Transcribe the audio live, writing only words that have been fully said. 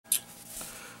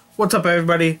What's up,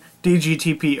 everybody?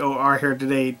 Dgtpor here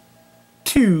today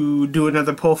to do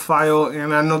another pull file,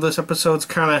 and I know this episode's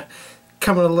kind of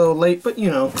coming a little late, but you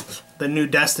know, the new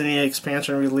Destiny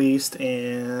expansion released,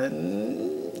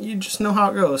 and you just know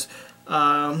how it goes.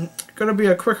 Gonna be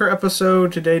a quicker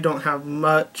episode today. Don't have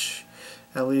much,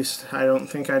 at least I don't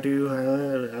think I do. I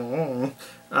don't know.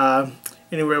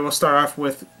 Anyway, we'll start off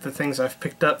with the things I've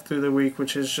picked up through the week,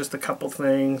 which is just a couple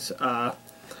things.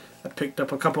 I picked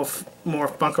up a couple more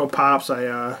Funko Pops.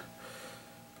 I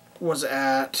was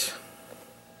at...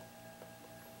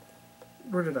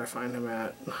 Where did I find them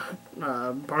at?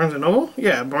 Barnes & Noble?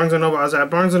 Yeah, Barnes & Noble. I was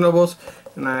at Barnes & Noble's,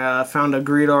 and I found a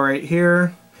Greedo right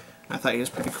here. I thought he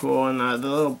was pretty cool, and the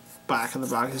little back of the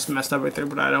box is messed up right there,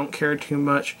 but I don't care too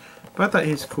much. But I thought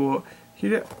he's cool.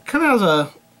 He kind of has a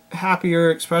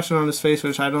happier expression on his face,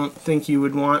 which I don't think you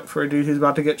would want for a dude who's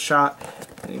about to get shot.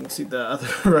 And you can see the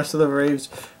rest of the Braves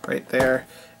right there.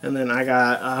 And then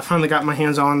I finally got my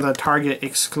hands on the Target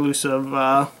exclusive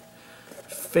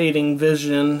Fading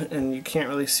Vision, and you can't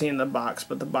really see in the box,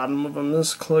 but the bottom of them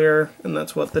is clear, and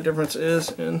that's what the difference is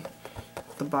in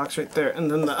the box right there. And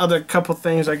then the other couple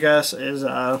things, I guess, is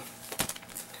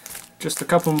just a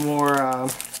couple more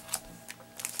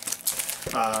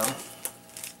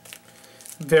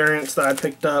variants that I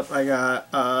picked up. I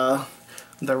got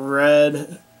the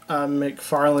red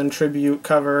McFarlane tribute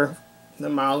cover, the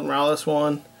Miles Morales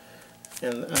one,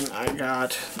 and I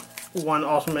got one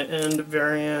Ultimate End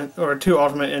variant, or two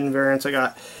Ultimate End variants. I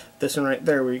got this one right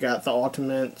there where you got the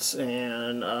Ultimates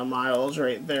and Miles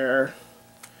right there,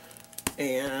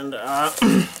 and I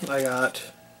got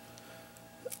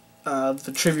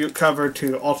the tribute cover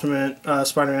to Ultimate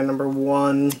Spider-Man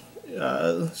 #1,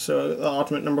 so the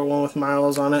Ultimate #1 with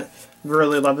Miles on it.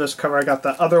 Really love this cover. I got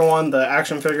the other one, the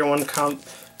action figure one,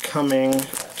 coming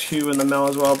to you in the mail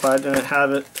as well, but I didn't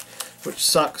have it, which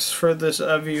sucks for this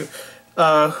video.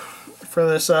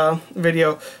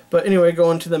 But anyway,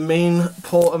 going to the main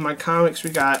pull of my comics,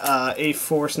 we got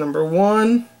A-Force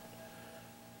 #1.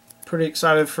 Pretty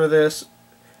excited for this.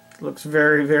 Looks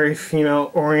very, very female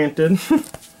oriented.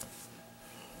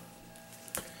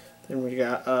 Then we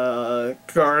got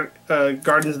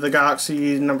Guardians of the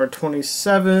Galaxy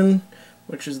 #27,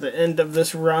 which is the end of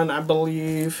this run, I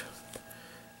believe.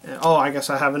 And, oh, I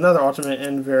guess I have another Ultimate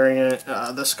End variant,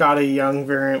 the Scotty Young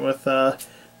variant with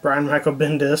Brian Michael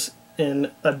Bendis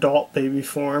in adult baby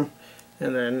form,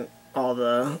 and then all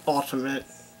the Ultimate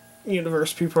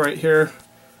Universe people right here.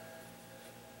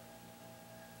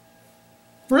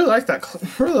 Really like that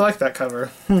cover.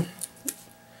 Then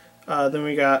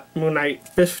we got Moon Knight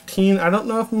 15. I don't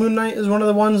know if Moon Knight is one of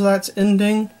the ones that's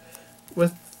ending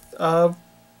with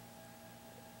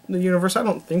the universe. I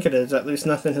don't think it is. At least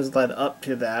nothing has led up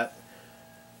to that.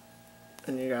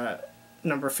 And you got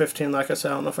number 15, like I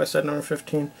said. I don't know if I said number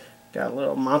 15. Got a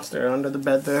little monster under the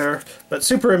bed there. But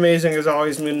super amazing as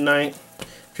always, Moon Knight.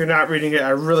 If you're not reading it, I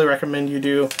really recommend you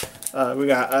do. We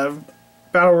got a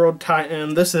Battle World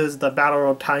tie-in. This is the Battle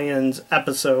World tie-ins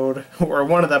episode, or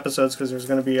one of the episodes, because there's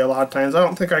going to be a lot of tie-ins. I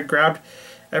don't think I grabbed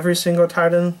every single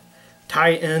tie-in, but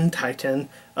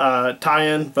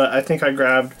I think I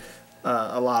grabbed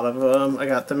a lot of them. I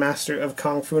got the Master of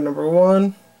Kung Fu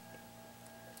 #1,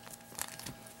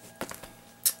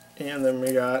 and then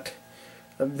we got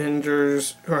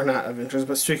Avengers, or not Avengers,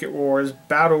 but Secret Wars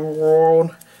Battle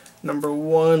World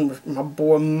 #1 with my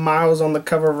boy Miles on the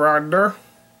cover right there.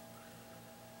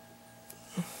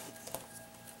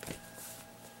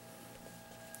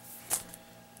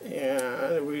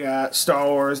 And we got Star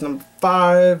Wars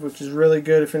 #5, which is really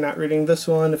good if you're not reading this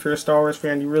one. If you're a Star Wars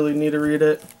fan, you really need to read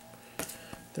it.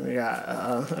 Then we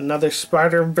got another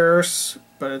Spider-Verse,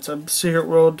 but it's a Secret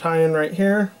World tie-in right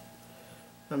here,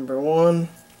 #1.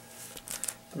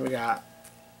 Then we got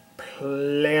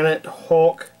Planet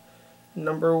Hulk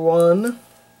 #1.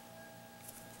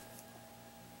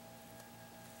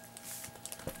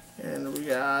 And we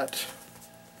got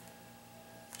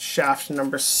Shaft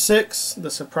 #6, the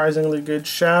surprisingly good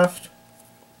Shaft.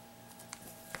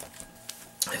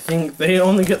 I think they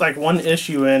only get like one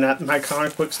issue in at my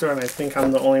comic book store, and I think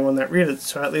I'm the only one that reads it,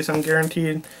 so at least I'm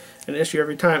guaranteed an issue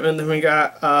every time. And then we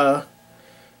got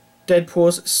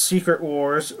Deadpool's Secret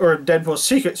Wars, or Deadpool's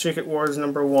Secret Wars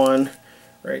 #1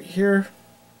 right here.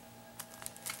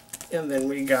 And then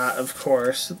we got, of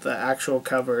course, the actual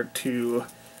cover to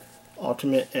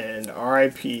Ultimate and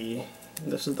RIP.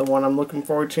 This is the one I'm looking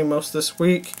forward to most this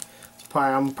week.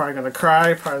 I'm probably going to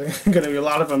cry, probably going to be a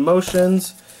lot of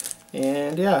emotions.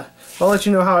 And yeah, I'll let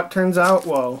you know how it turns out.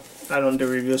 Well, I don't do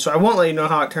reviews, so I won't let you know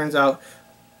how it turns out.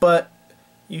 But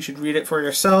you should read it for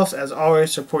yourselves. As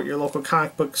always, support your local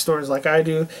comic book stores like I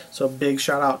do. So big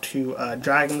shout out to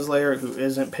Dragon's Lair, who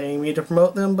isn't paying me to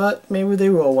promote them, but maybe they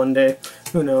will one day.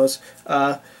 Who knows?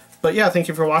 But yeah, thank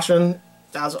you for watching.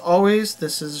 As always,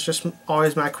 this is just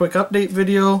always my quick update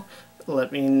video.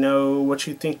 Let me know what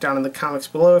you think down in the comments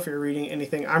below. If you're reading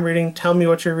anything I'm reading, tell me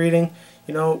what you're reading.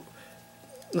 You know,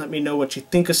 let me know what you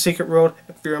think of Secret Road.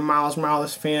 If you're a Miles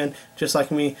Morales fan, just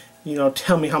like me, you know,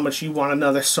 tell me how much you want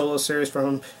another solo series from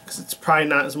him, because it's probably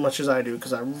not as much as I do,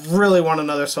 because I really want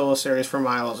another solo series for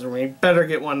Miles, and we better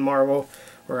get one, Marvel,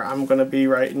 where I'm going to be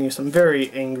writing you some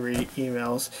very angry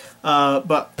emails.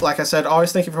 But like I said,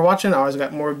 always thank you for watching. I always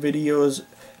got more videos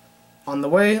on the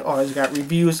way. Always got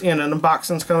reviews and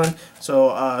unboxings coming.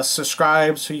 So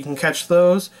subscribe so you can catch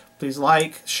those. Please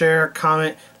like, share,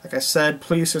 comment. Like I said,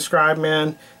 please subscribe,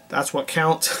 man. That's what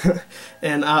counts.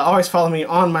 And always follow me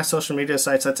on my social media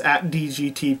sites. That's at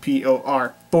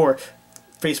Dgtpor for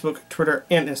Facebook, Twitter,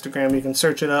 and Instagram. You can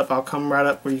search it up. I'll come right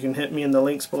up where you can hit me in the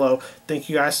links below. Thank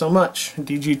you guys so much.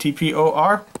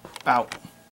 Dgtpor out.